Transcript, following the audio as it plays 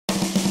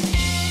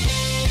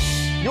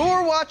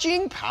You're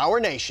watching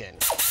PowerNation.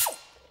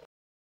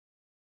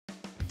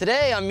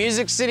 Today on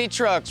Music City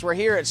Trucks, we're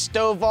here at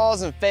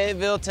Stovall's in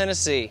Fayetteville,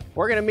 Tennessee.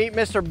 We're gonna meet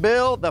Mr.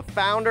 Bill, the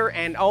founder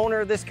and owner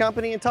of this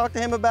company, and talk to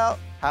him about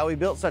how he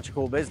built such a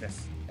cool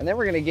business. And then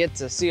we're gonna get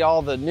to see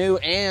all the new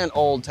and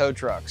old tow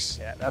trucks.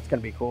 Yeah, that's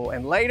gonna be cool.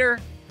 And later,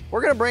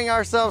 we're gonna bring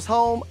ourselves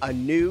home a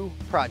new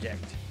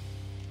project.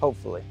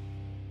 Hopefully.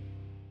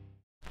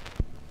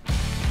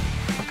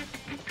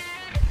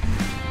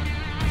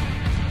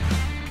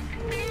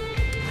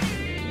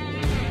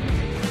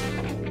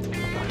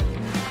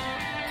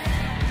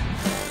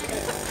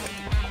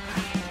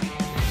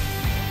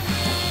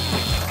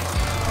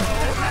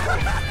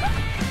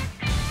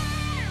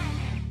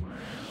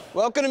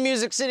 Welcome to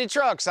Music City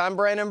Trucks. I'm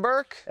Brandon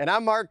Burke. And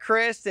I'm Mark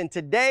Christ, and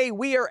today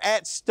we are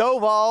at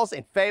Stovall's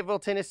in Fayetteville,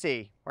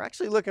 Tennessee. We're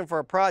actually looking for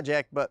a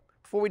project, but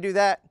before we do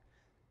that,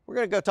 we're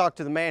gonna go talk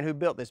to the man who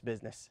built this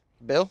business.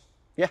 Bill?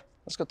 Yeah.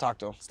 Let's go talk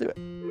to him. Let's do it.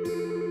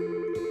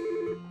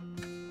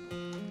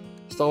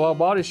 Stovall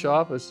Body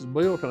Shop, this is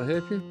Bill, can I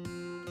help you?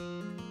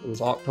 It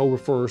was October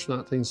 1st,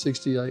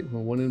 1968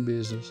 when I went in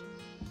business.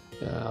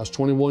 I was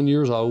 21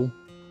 years old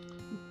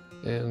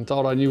and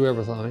thought I knew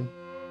everything.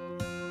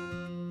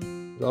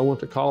 I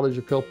went to college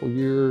a couple of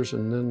years,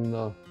 and then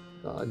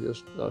I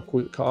just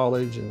quit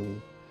college,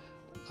 and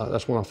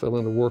that's when I fell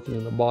into working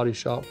in the body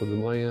shop with a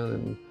man.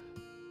 And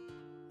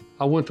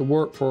I went to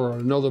work for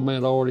another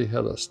man that already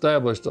had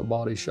established a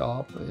body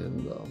shop,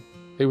 and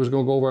he was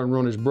going to go over and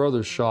run his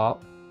brother's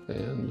shop,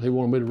 and he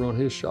wanted me to run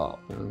his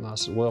shop. And I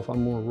said, well, if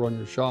I'm going to run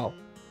your shop,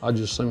 I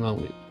just soon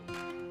own it.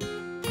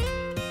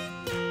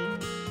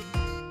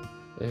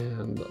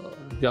 And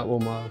got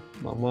with my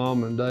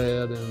mom and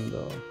dad, and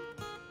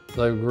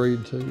they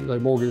agreed to, they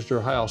mortgaged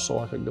their house so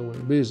I could go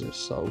into business.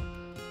 So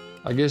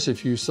I guess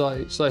if you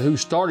say who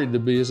started the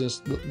business,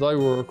 they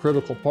were a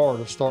critical part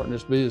of starting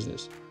this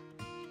business.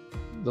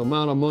 The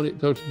amount of money it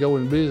took to go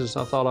into business,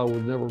 I thought I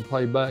would never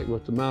pay back,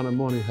 but the amount of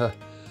money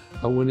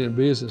I went in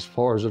business as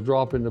far as a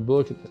drop in the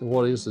bucket to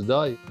what it is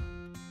today.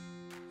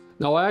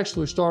 Now, I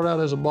actually started out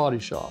as a body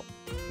shop.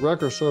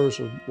 Record service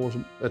was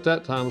at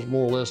that time, was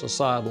more or less a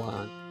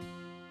sideline.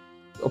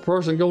 A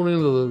person going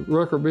into the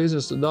record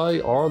business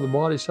today or the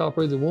body shop,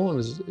 either one,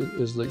 is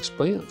the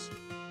expense.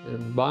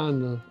 And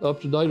buying the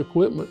up-to-date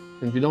equipment.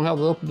 And if you don't have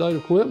the up-to-date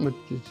equipment,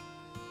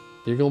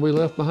 you're going to be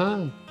left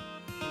behind.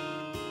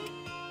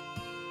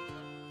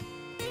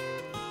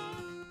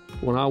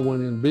 When I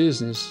went in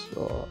business,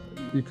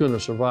 you couldn't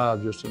have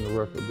survived just in the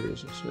record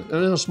business.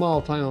 And in a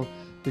small town,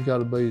 you got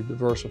to be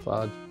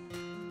diversified.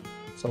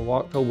 So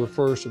October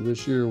 1st of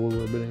this year, we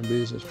would have been in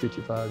business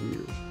 55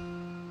 years.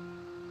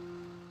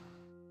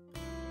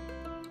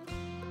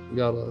 We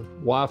got a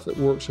wife that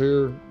works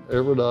here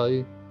every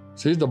day.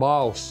 She's the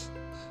boss.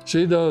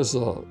 She does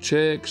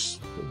checks,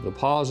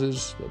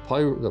 deposits,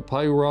 the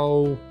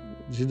payroll.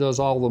 She does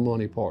all the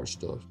money part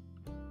stuff.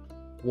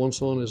 One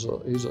son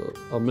he's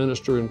a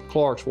minister in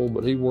Clarksville,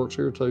 but he works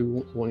here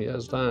too when he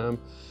has time.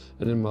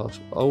 And then my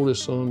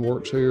oldest son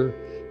works here,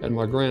 and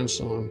my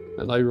grandson,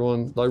 and they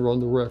run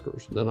the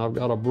records. Then I've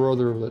got a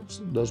brother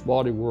that does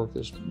body work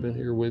that's been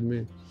here with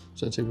me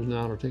since he was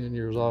 9 or 10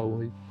 years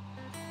old.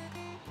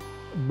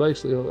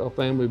 Basically a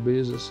family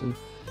business, and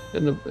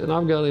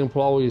I've got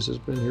employees that's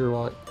been here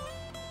like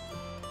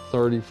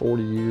 30,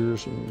 40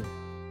 years, and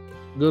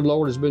good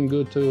Lord has been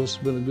good to us.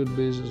 It's been a good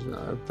business.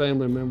 Our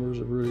family members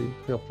have really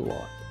helped a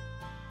lot.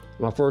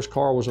 My first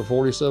car was a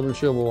 47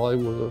 Chevrolet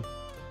with a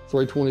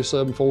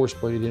 327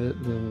 4-speed in it,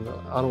 and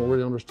I don't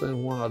really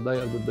understand why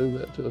Dad would do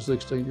that to a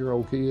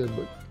 16-year-old kid,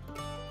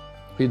 but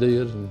he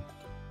did. And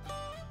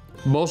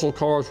muscle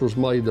cars was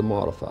made to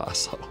modify,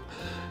 so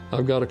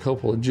I've got a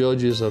couple of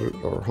Judges that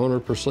are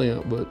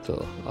 100%,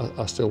 but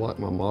I still like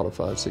my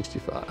modified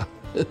 65.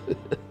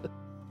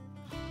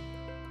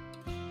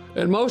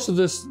 And most of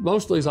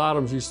these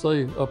items you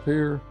see up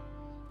here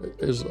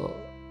is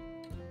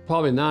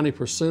probably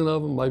 90%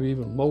 of them, maybe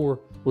even more,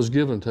 was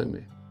given to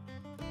me.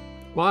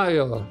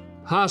 My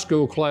high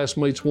school class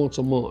meets once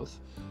a month.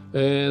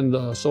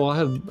 And so I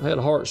had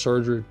heart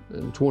surgery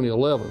in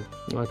 2011.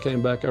 When I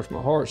came back after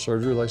my heart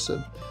surgery, they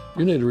said,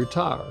 you need to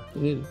retire.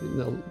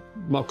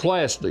 My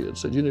class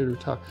said, you need to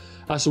retire.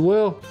 I said,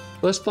 well,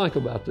 let's think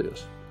about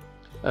this.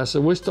 I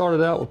said, we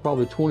started out with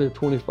probably 20 or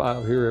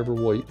 25 here every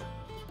week.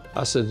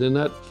 I said, in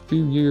that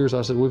few years,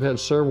 I said, we've had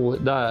several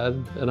that died.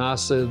 And I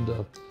said,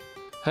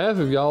 half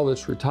of y'all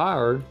that's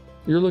retired,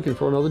 you're looking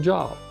for another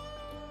job.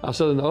 I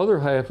said, and the other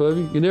half of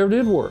you never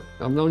did work.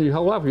 I've known you your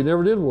whole life, you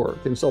never did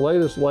work. And so they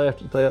just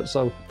laughed at that.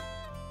 So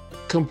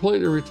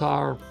completely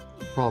retire,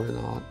 probably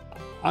not.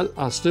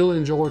 I still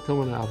enjoy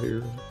coming out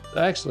here.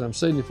 Actually, I'm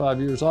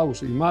 75 years old,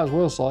 so you might as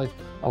well say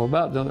I've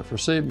about done it for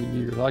 70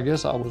 years. I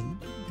guess I was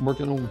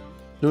working on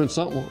doing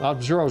something.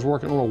 I'm sure I was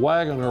working on a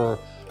wagon or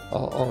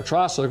a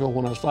tricycle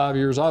when I was 5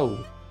 years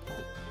old.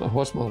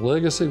 What's my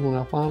legacy when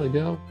I finally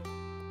go?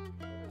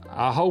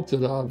 I hope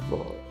that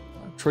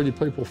I've treated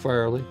people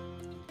fairly.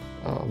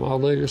 My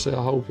legacy,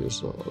 I hope, is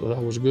that I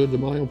was good to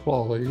my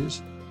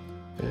employees,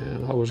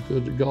 and I was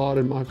good to God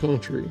and my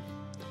country.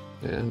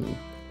 And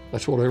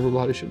That's what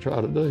everybody should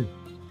try to do.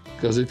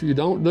 Because if you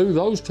don't do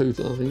those two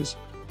things,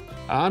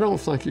 I don't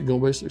think you're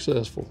gonna be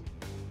successful.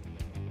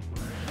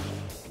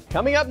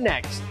 Coming up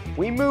next,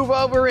 we move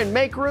over and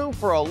make room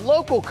for a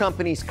local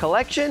company's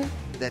collection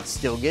that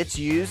still gets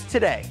used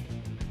today.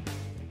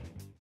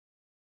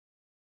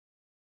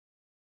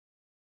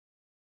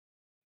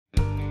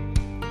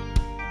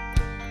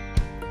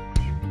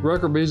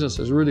 Wrecker business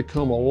has really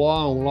come a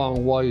long,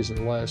 long ways in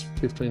the last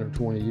 15 or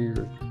 20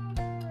 years.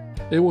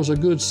 It was a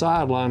good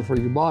sideline for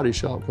your body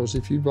shop because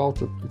if you brought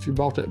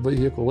that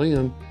vehicle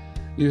in,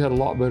 you had a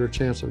lot better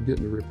chance of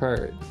getting to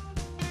repair it.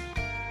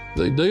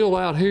 The deal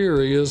out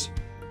here is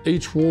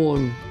each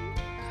one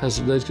has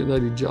a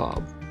designated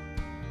job.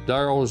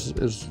 Darryl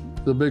is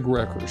the big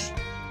wreckers.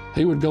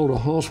 He would go to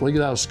Huntsville. He'd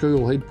get out of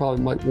school, he'd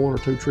probably make 1 or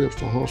 2 trips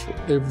to Huntsville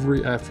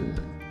every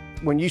afternoon.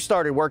 When you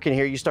started working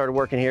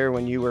here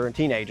when you were a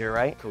teenager,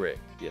 right? Correct,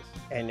 yes.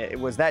 And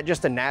was that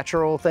just a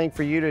natural thing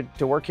for you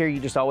to work here? You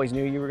just always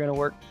knew you were gonna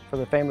work for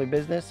the family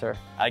business, or?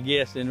 I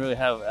guess didn't really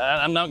have,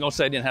 I'm not gonna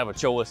say I didn't have a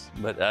choice,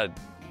 but I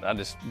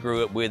just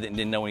grew up with it and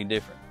didn't know any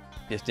different.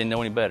 Just didn't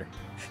know any better,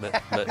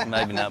 but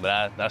maybe not,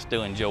 but I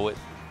still enjoy it.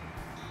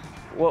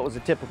 What was a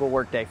typical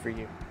work day for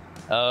you?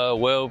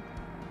 Well,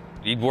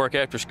 he'd work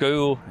after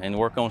school and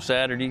work on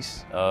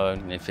Saturdays.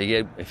 And if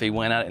he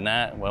went out at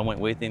night, well, I went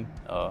with him.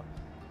 A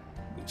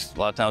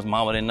lot of times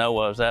Mama didn't know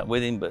I was out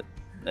with him, but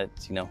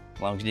that's, you know,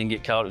 as long as you didn't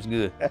get caught, it was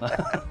good.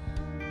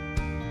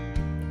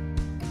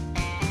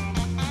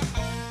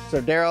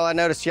 So Darryl, I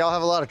noticed y'all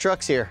have a lot of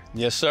trucks here.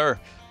 Yes, sir.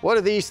 What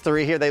are these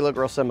 3 here? They look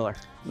real similar.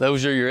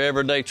 Those are your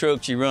everyday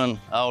trucks you run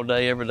all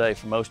day, every day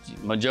for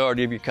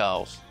majority of your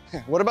calls.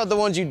 What about the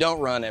ones you don't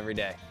run every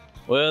day?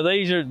 Well,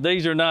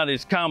 these are not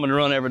as common to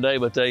run every day,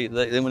 but they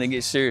when it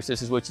gets serious,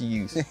 this is what you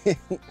use.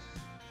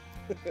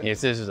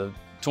 Yes, this is a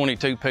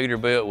 22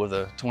 Peterbilt with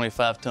a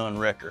 25-ton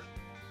wrecker.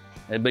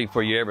 It'd be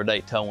for your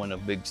everyday towing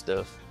of big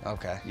stuff.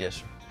 Okay. Yes,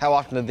 sir. How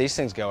often do these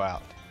things go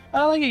out?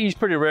 I think it used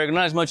pretty regular,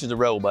 not as much as the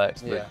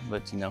rollbacks, Yeah.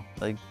 but you know,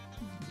 they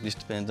just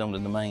depends on the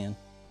demand.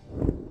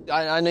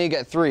 I know you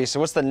got 3, so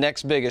what's the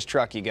next biggest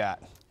truck you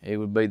got? It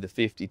would be the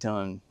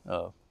 50-ton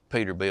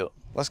Peterbilt.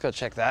 Let's go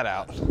check that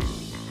out.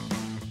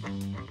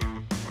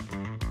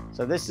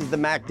 So this is the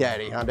Mac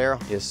Daddy, huh,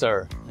 Darryl? Yes,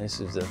 sir. This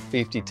is a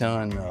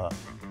 50-ton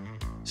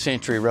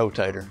Century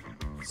rotator.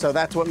 So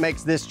that's what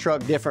makes this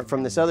truck different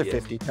from this other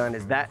Yes. 50-ton,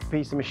 is that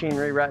piece of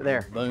machinery right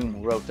there. Boom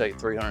will rotate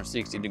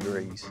 360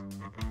 degrees.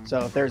 So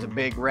if there's a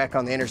big wreck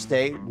on the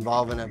interstate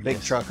involving a big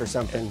truck or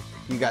something,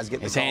 you guys get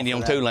the It's call handy for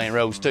on that. 2-lane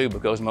roads too,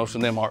 because most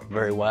of them aren't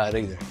very wide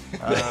either.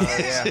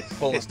 Yeah,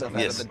 pulling stuff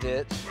out Yes. of the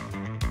ditch.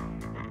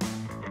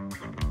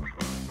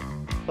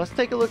 Let's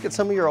take a look at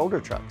some of your older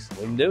trucks.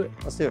 We can do it.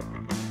 Let's do it.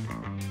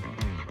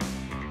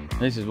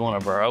 This is one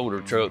of our older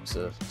trucks,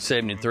 a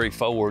 73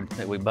 Ford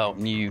that we bought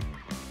new.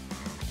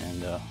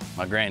 And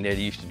my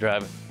granddaddy used to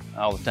drive it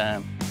all the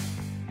time.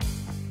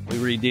 We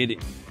redid it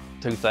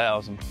in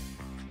 2000,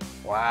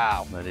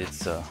 Wow. but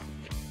it's,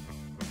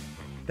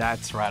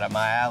 That's right up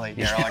my alley,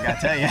 Darryl, I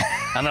gotta tell you.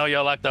 I know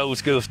y'all like the old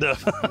school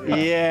stuff.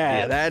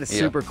 Yeah, that is Yeah.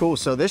 super cool.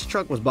 So this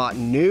truck was bought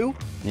new,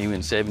 New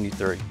in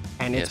 73.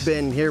 and it's Yes.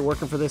 been here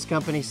working for this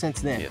company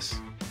since then. Yes.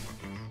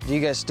 Do you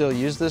guys still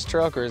use this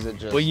truck, or is it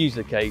just? We use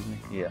it occasionally,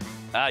 yeah.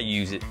 I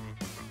use it.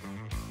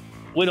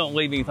 We don't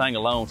leave anything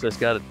alone, so it's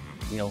got a,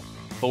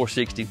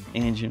 460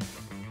 engine,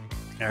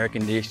 air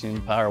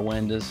conditioning, power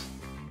windows.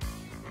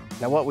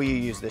 Now, what will you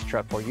use this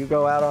truck for? You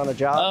go out on a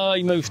job?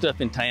 You move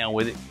stuff in town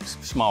with it,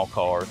 small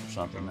cars or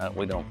something.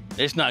 We don't.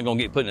 It's not gonna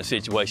get put in a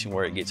situation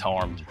where it gets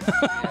harmed.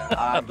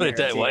 I put it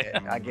that way.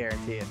 guarantee it. I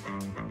guarantee it.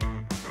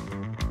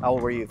 How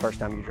old were you the first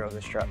time you drove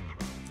this truck?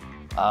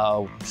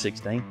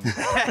 16.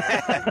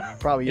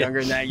 Probably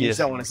younger than that. You Yes. just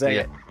don't want to say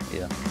yeah. it.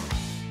 Yeah.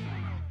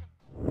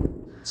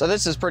 So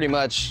this is pretty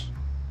much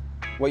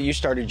what you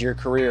started your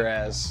career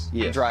as,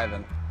 Yes.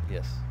 driving.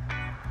 Yes.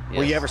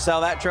 Will you ever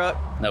sell that truck?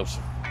 No,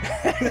 sir.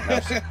 No,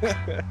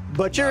 sir.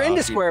 But you're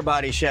into square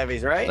body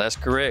Chevys, right? That's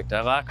correct.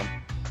 I like them.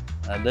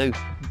 I do.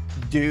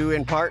 Due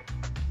in part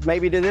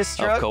maybe to this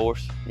truck? Of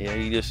course. Yeah,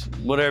 you just,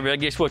 whatever, I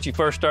guess what you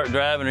first start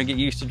driving or get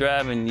used to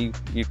driving,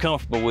 you're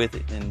comfortable with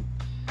it and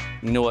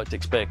you know what to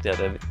expect out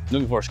of it.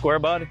 Looking for a square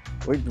body?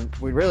 We'd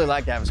really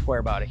like to have a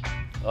square body.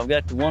 I've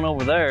got the one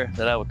over there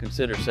that I would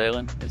consider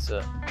selling. It's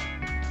I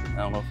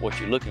don't know what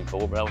you're looking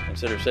for, but I would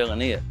consider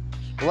selling it.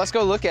 Well, let's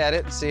go look at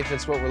it and see if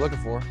it's what we're looking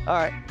for. All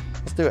right,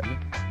 let's do it.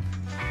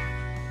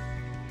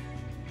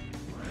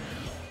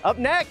 Up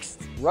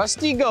next,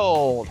 Rusty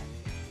Gold.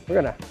 We're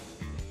gonna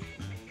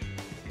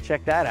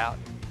check that out.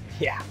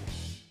 Yeah.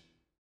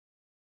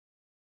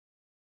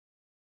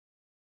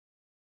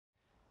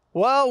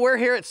 Well, we're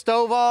here at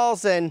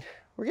Stovall's and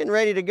we're getting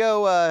ready to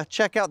go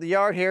check out the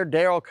yard here.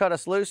 Darryl cut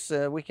us loose.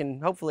 We can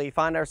hopefully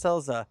find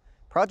ourselves a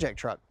project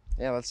truck.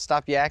 Yeah, let's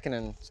stop yakking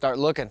and start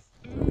looking.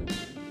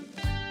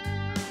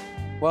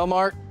 Well,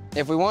 Mark,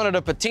 if we wanted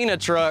a patina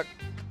truck,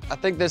 I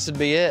think this would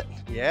be it.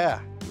 Yeah,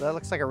 that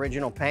looks like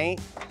original paint.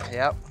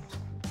 Yep.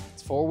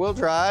 It's 4-wheel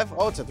drive.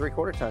 Oh, it's a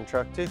 3/4 ton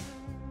truck too.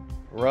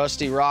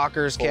 Rusty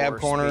rockers, cab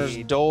corners,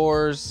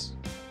 doors.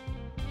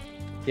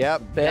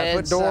 Yep, Bed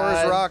put doors,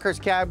 side. rockers,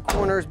 cab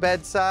corners,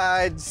 bed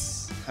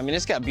sides. I mean,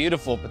 it's got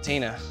beautiful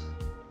patina.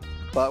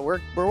 But we're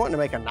wanting to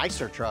make a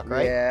nicer truck,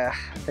 right? Yeah,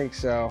 I think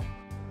so.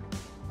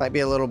 Might be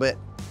a little bit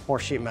more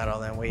sheet metal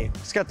than we.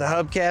 It's got the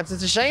hubcaps.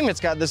 It's a shame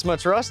it's got this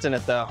much rust in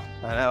it, though.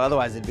 I know,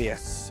 otherwise it'd be a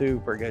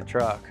super good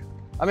truck.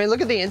 I mean,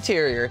 look at the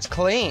interior. It's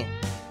clean.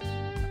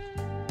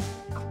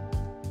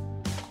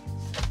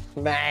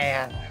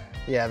 Man.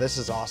 Yeah, this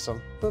is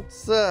awesome. Let's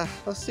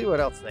see what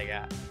else they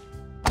got.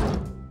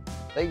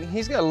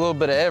 He's got a little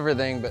bit of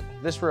everything, but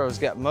this row's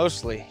got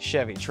mostly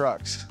Chevy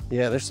trucks.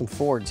 Yeah, there's some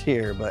Fords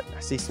here, but I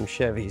see some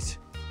Chevys.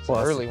 Some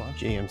early ones.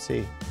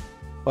 GMC.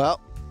 Well,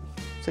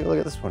 let's take a look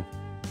at this one.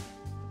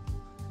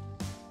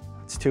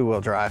 It's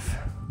 2-wheel drive.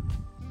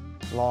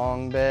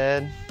 Long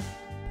bed.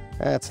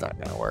 That's not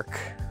gonna work.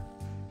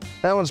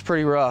 That one's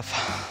pretty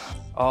rough.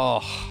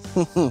 Oh,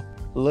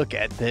 look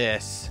at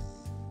this.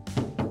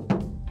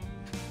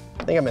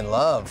 I think I'm in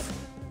love.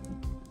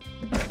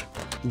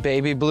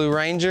 Baby blue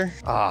Ranger.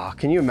 Ah,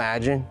 can you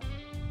imagine?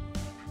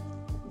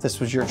 If this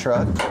was your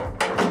truck.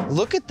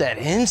 Look at that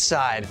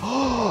inside.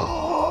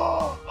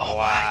 Oh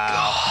my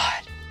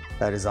God.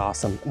 That is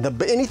awesome.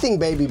 Anything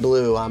baby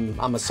blue,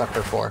 I'm a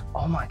sucker for.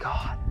 Oh my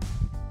God.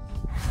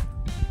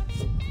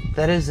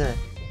 That is a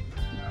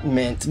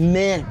Mint.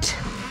 mint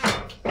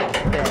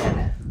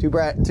bed. Too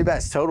bad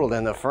it's totaled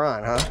in the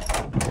front,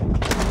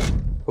 huh?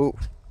 Ooh,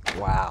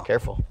 wow.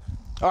 Careful.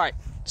 All right,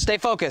 stay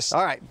focused.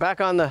 All right,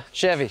 back on the,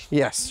 Chevy.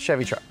 yes,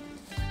 Chevy truck.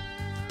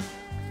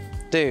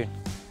 Dude,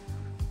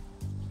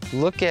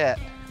 look at,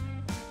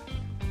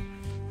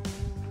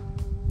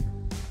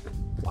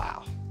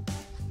 wow.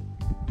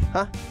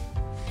 Huh?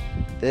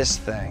 This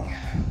thing.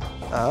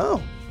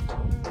 Oh.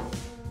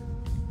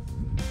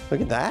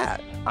 Look at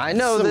that. I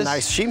know Some this.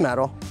 nice sheet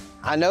metal.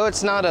 I know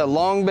it's not a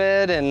long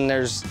bed and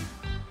there's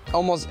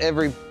almost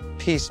every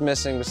piece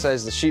missing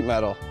besides the sheet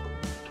metal.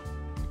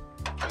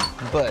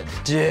 But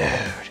dude,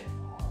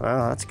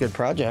 Wow, that's a good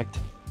project.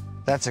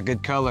 that's a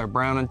good color,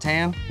 brown and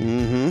tan.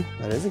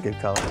 Mm-hmm, that is a good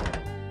color.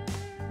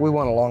 We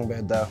want a long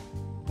bed though,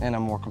 and a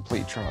more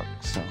complete truck,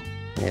 so.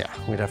 Yeah,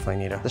 we definitely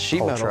need a The sheet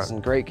whole metal's truck.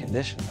 in great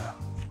condition though.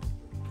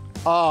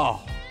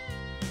 Oh,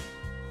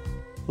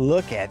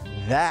 look at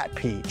that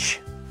peach.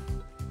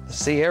 The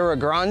Sierra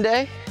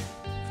Grande,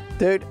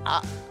 Dude,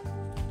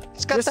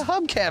 it's got This- the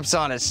hubcaps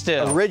on it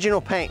still.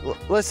 original paint.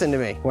 Listen to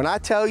me. When I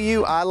tell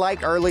you I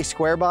like early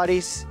square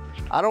bodies,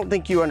 I don't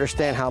think you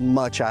understand how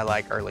much I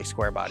like early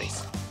square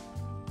bodies.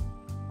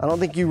 I don't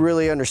think you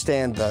really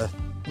understand the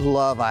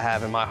love I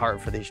have in my heart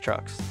for these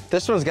trucks.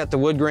 This one's got the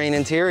wood grain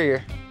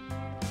interior.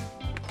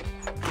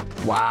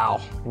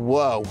 Wow.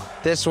 Whoa.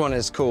 This one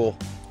is cool.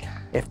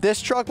 If this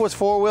truck was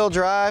 4-wheel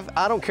drive,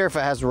 I don't care if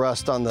it has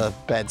rust on the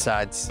bed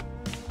sides.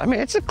 I mean,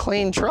 it's a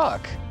clean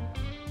truck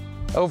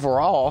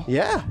overall.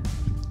 Yeah.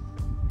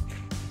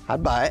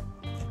 I'd buy it.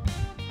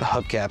 The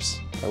hubcaps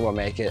are what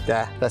make it.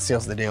 Yeah, that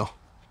seals the deal.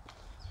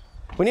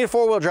 We need a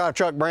 4-wheel drive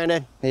truck,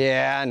 Brandon.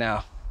 Yeah, I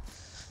know.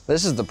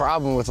 This is the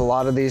problem with a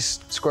lot of these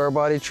square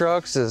body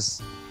trucks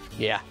is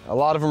Yeah. a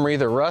lot of them are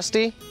either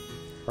rusty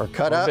Or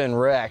cut or up. been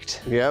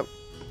wrecked. Yep.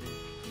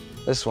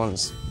 This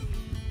one's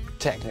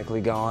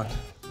technically gone.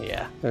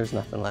 Yeah, there's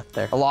nothing left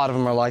there. A lot of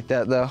them are like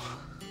that though.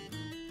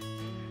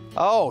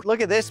 Oh, look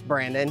at this,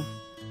 Brandon.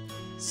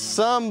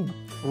 Some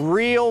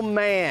real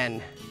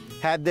man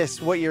had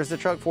this, what year is the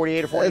truck,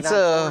 48 or 49? It's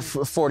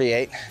a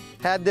 48.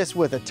 Had this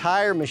with a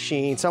tire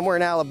machine somewhere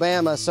in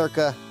Alabama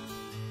circa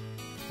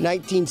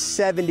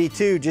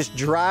 1972, just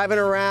driving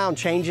around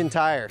changing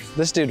tires.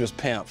 This dude was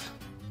pimp.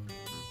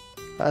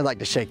 I'd like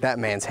to shake that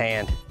man's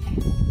hand.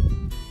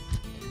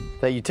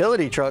 That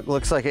utility truck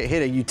looks like it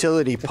hit a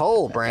utility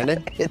pole,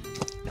 Brandon.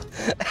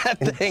 That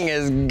thing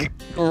is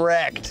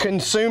wrecked.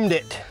 Consumed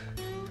it.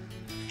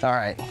 All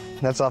right,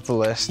 that's off the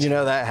list. You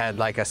know that had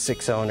like a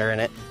 6-cylinder in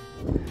it.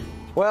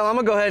 Well, I'm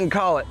gonna go ahead and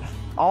call it.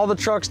 All the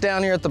trucks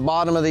down here at the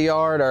bottom of the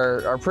yard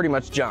are pretty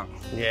much junk.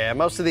 Yeah,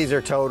 most of these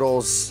are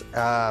totals.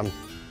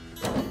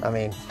 I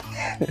mean,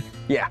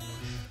 yeah,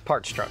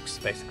 parts trucks,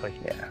 basically.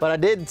 Yeah. But I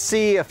did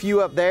see a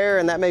few up there,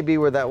 and that may be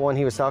where that one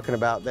he was talking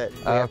about that we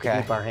have to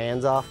Okay. keep our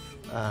hands off.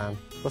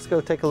 Let's go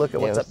take a look at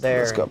what's up there.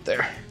 Let's go up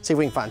there. See if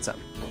we can find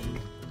something.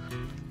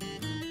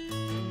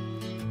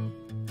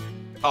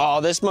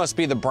 Oh, this must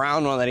be the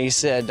brown one that he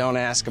said don't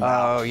ask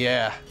about. Oh,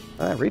 yeah.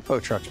 That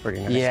repo truck's pretty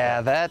nice.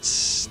 Yeah, that's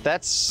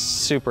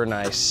super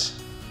nice.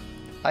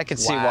 I could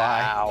see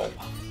why.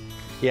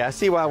 Yeah, I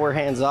see why we're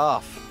hands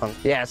off.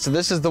 Yeah, so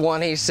this is the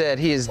one he said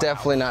he is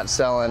definitely not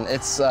selling.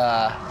 It's,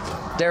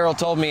 Daryl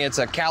told me it's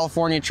a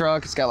California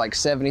truck. It's got like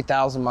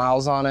 70,000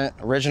 miles on it,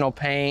 original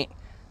paint,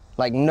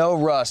 like no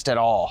rust at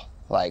all.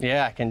 Like,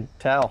 Yeah, I can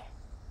tell.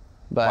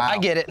 but Wow. I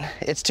get it.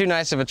 It's too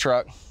nice of a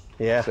truck.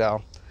 Yeah.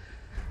 So,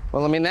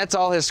 well, I mean, that's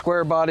all his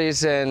square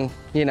bodies, and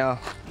you know,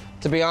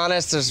 to be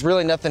honest, there's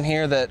really nothing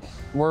here that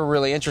we're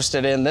really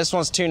interested in. This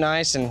one's too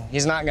nice, and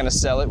he's not gonna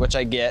sell it, which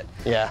I get.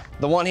 Yeah.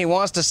 The one he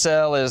wants to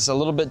sell is a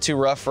little bit too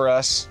rough for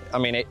us. I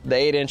mean, the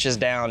 8 inches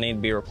down need to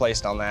be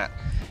replaced on that.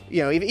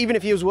 You know, even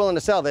if he was willing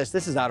to sell this,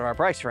 this is out of our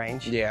price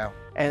range. Yeah.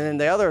 and then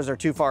the others are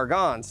too far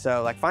gone.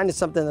 So like finding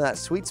something in that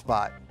sweet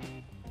spot,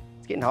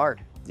 it's getting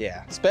hard.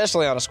 Yeah,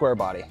 especially on a square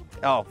body.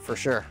 Oh, for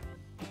sure.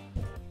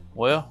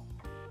 Well,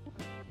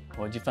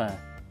 what'd you find?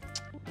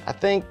 I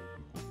think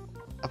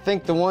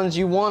the ones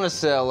you want to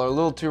sell are a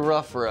little too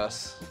rough for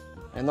us.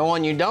 And the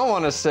one you don't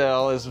want to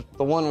sell is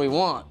the one we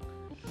want.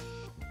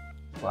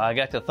 Well, I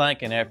got to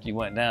thinking after you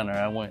went down there.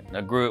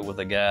 I grew it with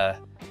a guy.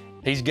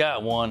 He's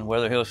got one.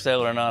 Whether he'll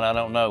sell it or not, I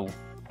don't know.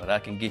 But I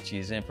can get you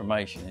his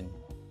information, and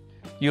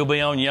you'll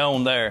be on your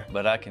own there.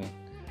 But I can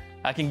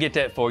get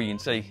that for you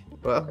and see.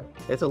 Well,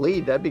 it's a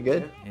lead. That'd be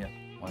good. Yeah.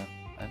 Well,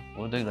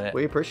 we'll do that.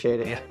 We appreciate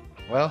it. Yeah.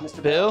 Well,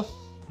 Mr. Bill,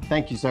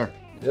 Thank you, sir.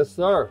 Yes,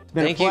 sir. It's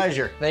been a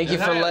pleasure. Thank you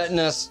for letting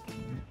us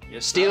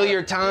Yes, steal sir.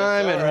 your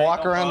time Yes, sir. and walk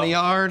Ain't no around the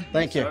problem. yard.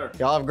 Thank you. sir.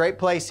 Y'all have a great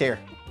place here.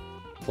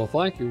 Well,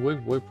 thank you.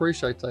 We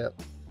appreciate that.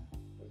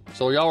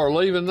 So y'all are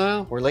leaving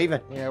now? We're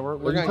leaving. Yeah, we're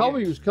Well, you gonna told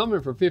me you was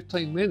coming for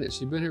 15 minutes.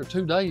 You've been here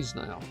 2 days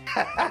now.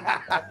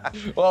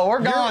 Well,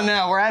 we're gone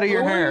now. We're out of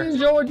your Well, hair. we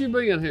enjoyed you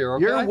being here,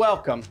 okay? You're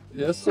welcome.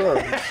 Yes, sir.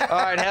 All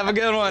right, have a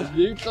good one.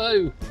 You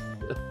too.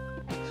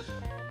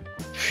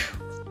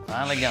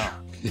 Finally gone.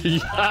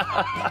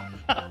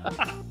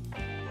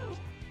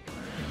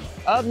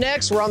 Up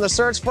next, we're on the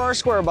search for our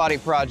square body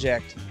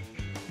project.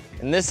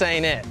 And this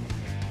ain't it.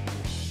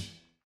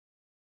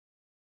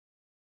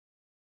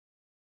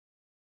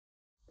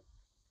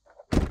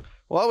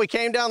 Well, we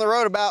came down the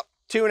road about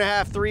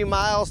 2.5, 3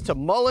 miles to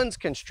Mullins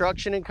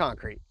Construction and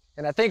Concrete.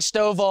 And I think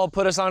Stovall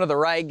put us onto the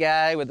right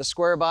guy with the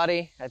square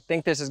body. I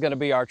think this is gonna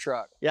be our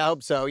truck. Yeah, I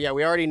hope so. Yeah,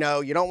 we already know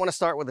you don't want to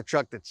start with a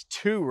truck that's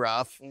too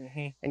rough.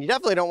 And you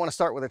definitely don't want to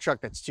start with a truck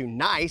that's too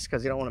nice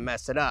because you don't want to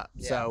mess it up.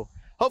 Yeah. So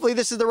hopefully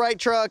this is the right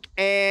truck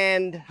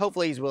and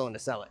hopefully he's willing to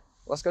sell it.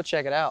 Let's go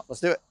check it out.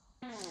 Let's do it.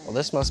 Well,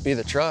 this must be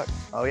the truck.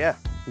 Oh yeah,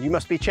 you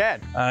must be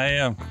Chad. I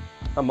am.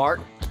 I'm Mark.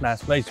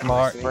 Nice to meet you,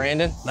 Mark.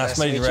 Brandon. Nice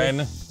to meet you,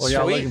 Brandon. What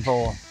y'all Sweet. looking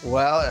for?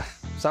 Well,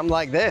 something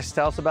like this.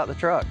 Tell us about the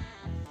truck.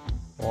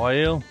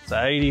 Well, it's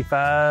an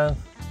 85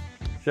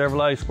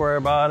 Chevrolet square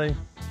body.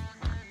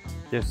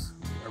 Just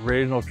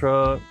original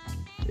truck.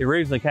 It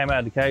originally came out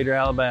of Decatur,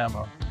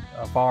 Alabama.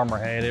 A farmer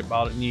had it,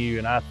 bought it new,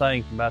 and I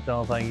think about the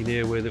only thing he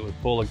did with it was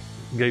pull a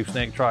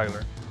gooseneck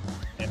trailer.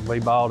 And we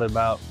bought it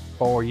about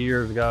 4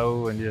 years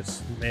ago, and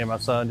just me and my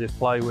son just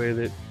play with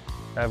it,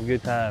 have a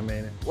good time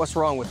in it. What's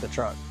wrong with the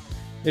truck?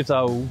 It's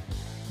old.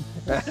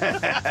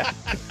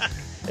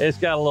 It's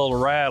got a little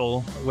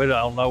rattle. We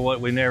don't know what,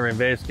 we never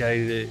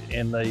investigated it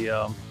in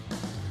the,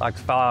 like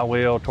the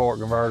flywheel, torque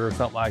converter or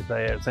something like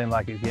that. It seemed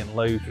like it's getting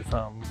loose or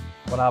something.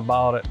 When I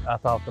bought it, I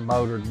thought the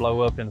motor would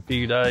blow up in a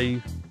few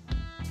days.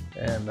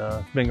 And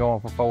it's been going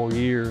for 4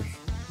 years.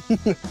 You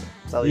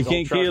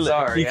can't kill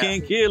it. You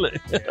can't kill it.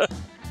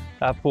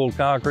 I pulled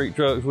concrete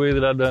trucks with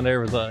it. I've done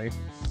everything.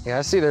 Yeah,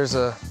 I see there's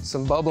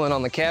some bubbling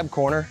on the cab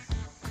corner.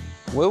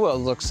 Wheel well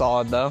looks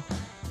solid though.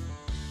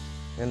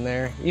 In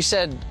there. You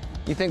said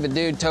you think the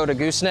dude towed a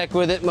gooseneck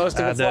with it most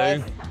of its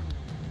life?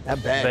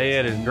 That bed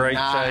Bed is in great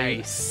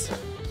nice. shape.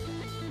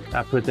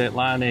 I put that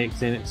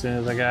Line-X in it as soon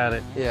as I got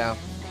it. Yeah.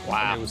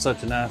 Wow. It was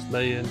such a nice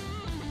bed.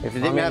 If it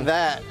didn't have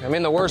that, I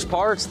mean, the worst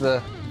part's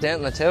the dent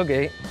in the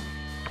tailgate.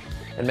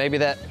 And maybe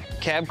that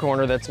cab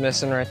corner that's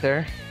missing right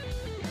there.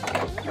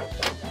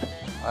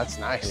 that's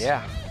nice.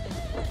 Yeah.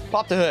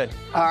 Pop the hood.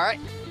 All right.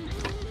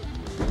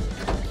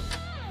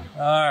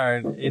 All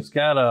right, it's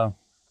got a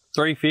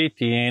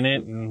 350 in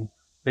it, and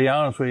be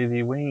honest with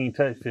you, we ain't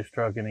touched this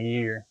truck in a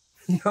year.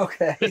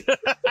 Okay.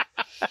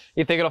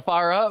 You think it'll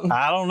fire up?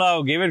 I don't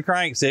know. Give it a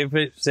crank. See if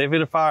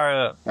it'll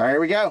fire up. All right, here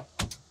we go.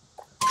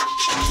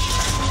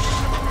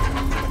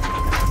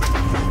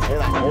 Hear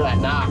that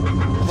knock.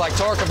 Like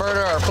torque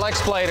converter or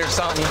flex plate or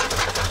something.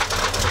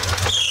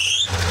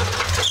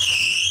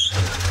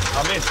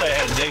 I meant to say it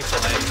had a diesel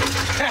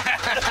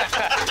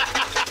engine.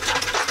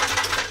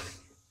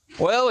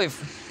 Well,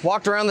 we've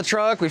walked around the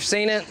truck, we've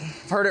seen it,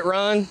 heard it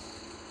run,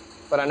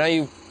 but I know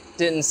you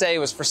didn't say it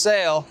was for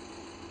sale.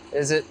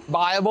 Is it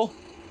buyable?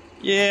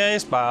 Yeah,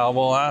 it's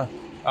buyable.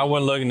 I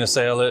wasn't looking to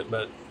sell it,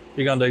 but if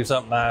you're gonna do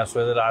something nice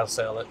with it, I'll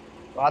sell it.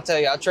 Well, I'll tell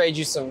you, I'll trade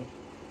you some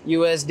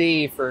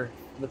USD for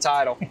the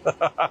title.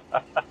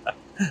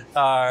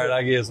 All right,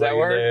 I guess That we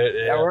work? can do it.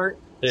 Yeah. That work?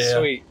 Yeah.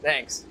 Sweet,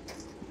 thanks.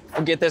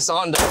 We'll get this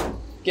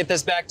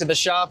back to the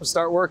shop and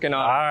start working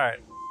on it. All right.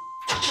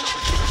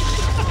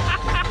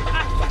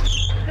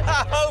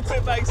 I hope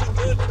it makes a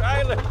good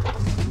trailer.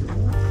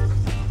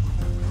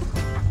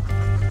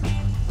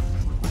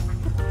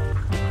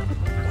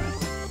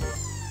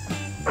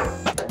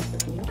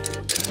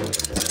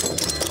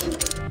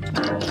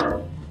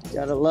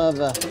 Gotta love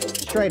a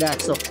straight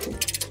axle.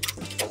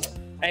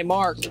 Hey,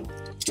 Mark,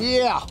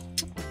 Yeah.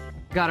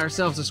 got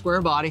ourselves a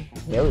square body.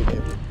 Yeah, we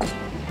do.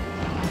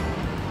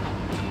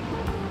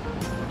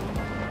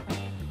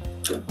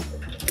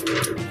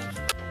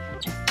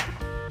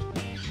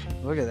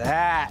 Look at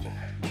that.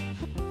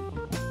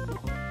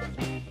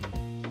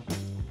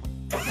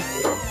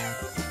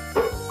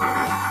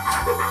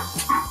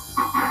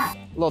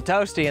 A little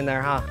toasty in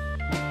there, huh?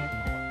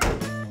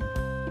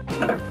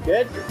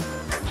 Good?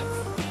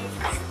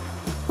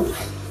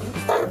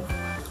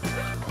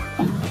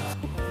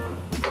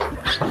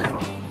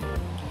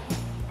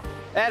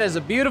 That is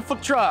a beautiful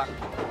truck.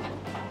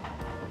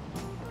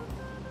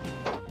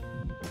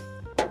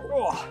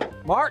 Oh,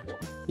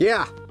 Mark?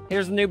 Yeah.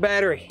 Here's the new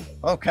battery.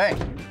 Okay.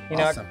 You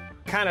know, Awesome.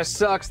 it kind of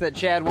sucks that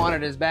Chad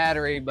wanted his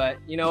battery, but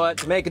you know what?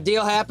 To make a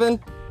deal happen,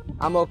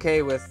 I'm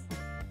okay with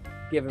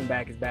giving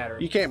back his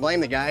battery. You can't blame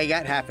the guy. He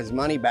got half his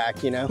money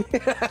back, you know?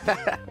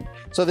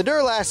 So the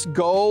Duralast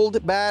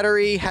Gold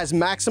battery has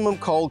maximum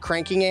cold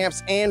cranking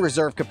amps and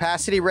reserve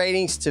capacity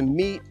ratings to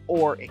meet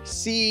or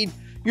exceed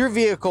your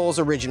vehicle's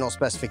original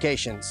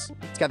specifications.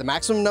 It's got the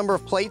maximum number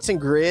of plates and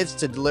grids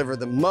to deliver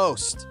the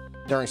most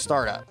during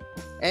startup.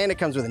 And it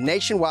comes with a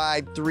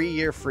nationwide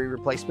 3-year free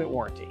replacement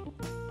warranty.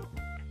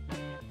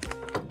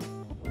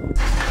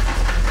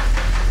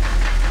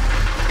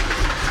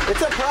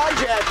 It's a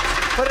project.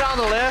 Put it on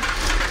the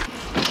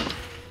lift.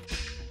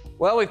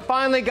 Well, we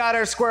finally got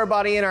our square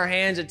body in our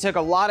hands. It took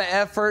a lot of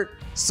effort,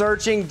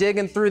 searching,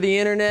 digging through the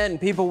internet and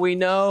people we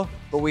know,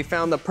 but we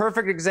found the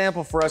perfect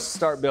example for us to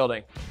start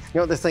building. You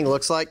know what this thing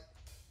looks like?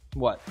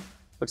 What?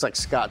 Looks like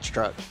Scott's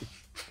truck.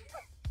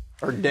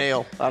 Or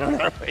Dale, I don't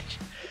know which.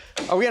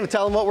 Are we gonna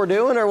tell them what we're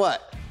doing or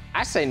what?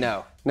 I say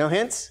no. No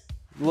hints?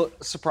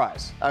 Look,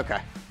 surprise. Okay.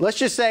 Let's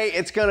just say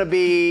it's gonna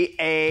be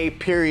a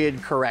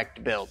period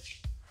correct build.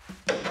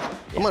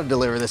 I'm gonna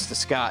deliver this to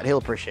Scott. He'll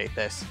appreciate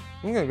this.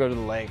 I'm gonna go to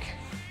the lake.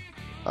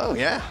 Oh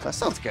yeah, that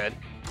sounds good.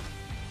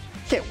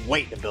 Can't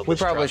wait to build We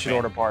this probably truck, should man.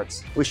 order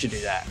parts. We should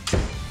do that.